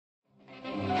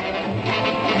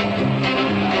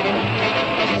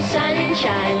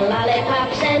sunshine,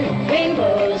 lollipops and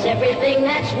rainbows. Everything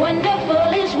that's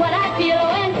wonderful is what I feel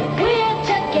when we're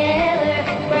together.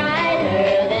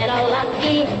 Brighter than a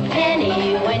lucky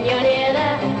penny when you're near.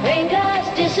 The rain goes,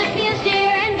 disappears, dear,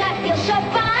 and I feel so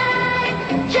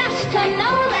fine just to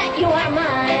know that you are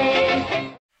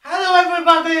mine. Hello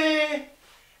everybody!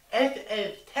 It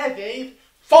is Teddy's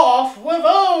 4th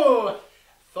review!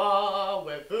 4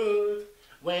 reviews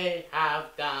we have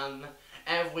done.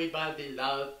 Everybody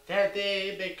loves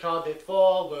Teddy because it's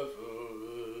 4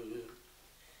 reviews.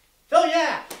 So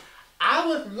yeah, I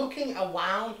was looking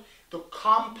around the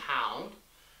compound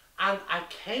and I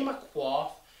came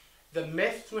across the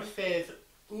mistress's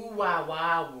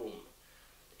ooh-wah-wah room.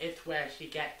 It's where she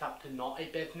gets up to naughty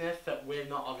business that we're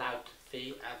not allowed to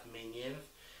see as minions.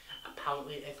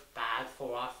 Apparently it's bad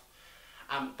for us.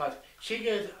 But she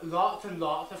does lots and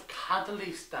lots of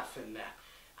cuddly stuff in there.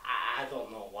 I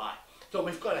don't know why. So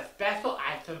we've got a special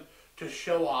item to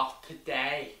show off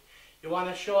today. You want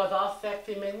to show us off,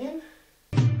 sexy minion?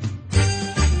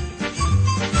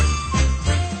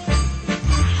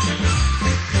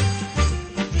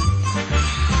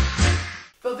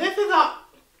 So this is a...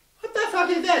 What the fuck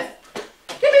is this?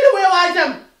 Give me the real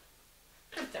item!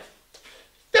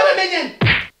 Do it, minion!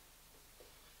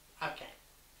 Okay.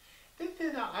 This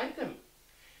is our item.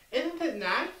 Isn't it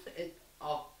nice? It's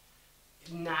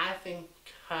nice and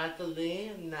cuddly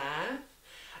and nice.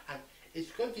 And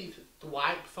it's got these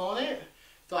stripes on it.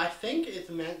 So I think it's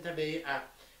meant to be a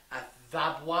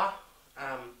Zabwa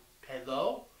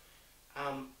pillow.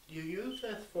 You use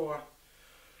this for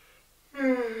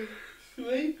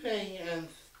sleeping and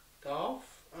stuff.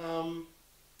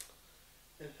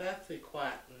 It's actually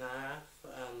quite nice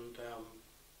and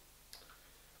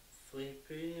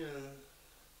sleepy and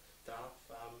stuff.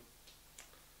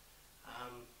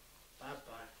 Bye bye.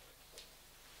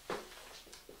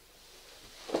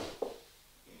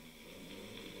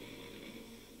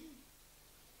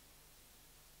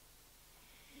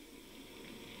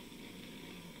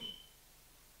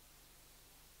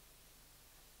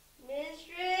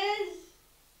 Mistress,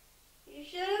 you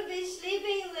shouldn't be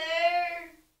sleeping there.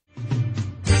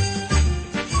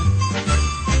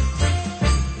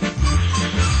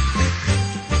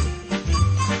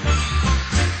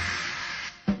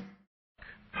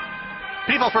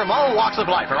 People from all walks of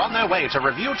life are on their way to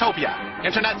Reviewtopia,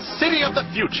 Internet's city of the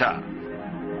future.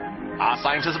 Our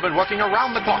scientists have been working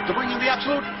around the clock to bring you the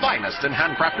absolute finest in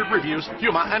handcrafted reviews,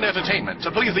 humor, and entertainment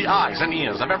to please the eyes and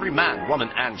ears of every man, woman,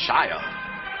 and child.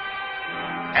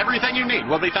 Everything you need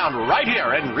will be found right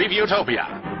here in Reviewtopia.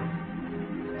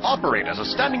 Operators are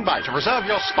standing by to reserve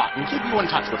your spot and keep you in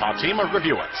touch with our team of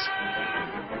reviewers.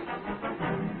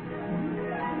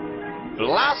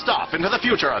 Blast off into the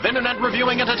future of internet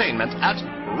reviewing entertainment at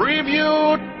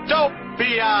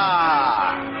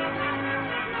Reviewtopia!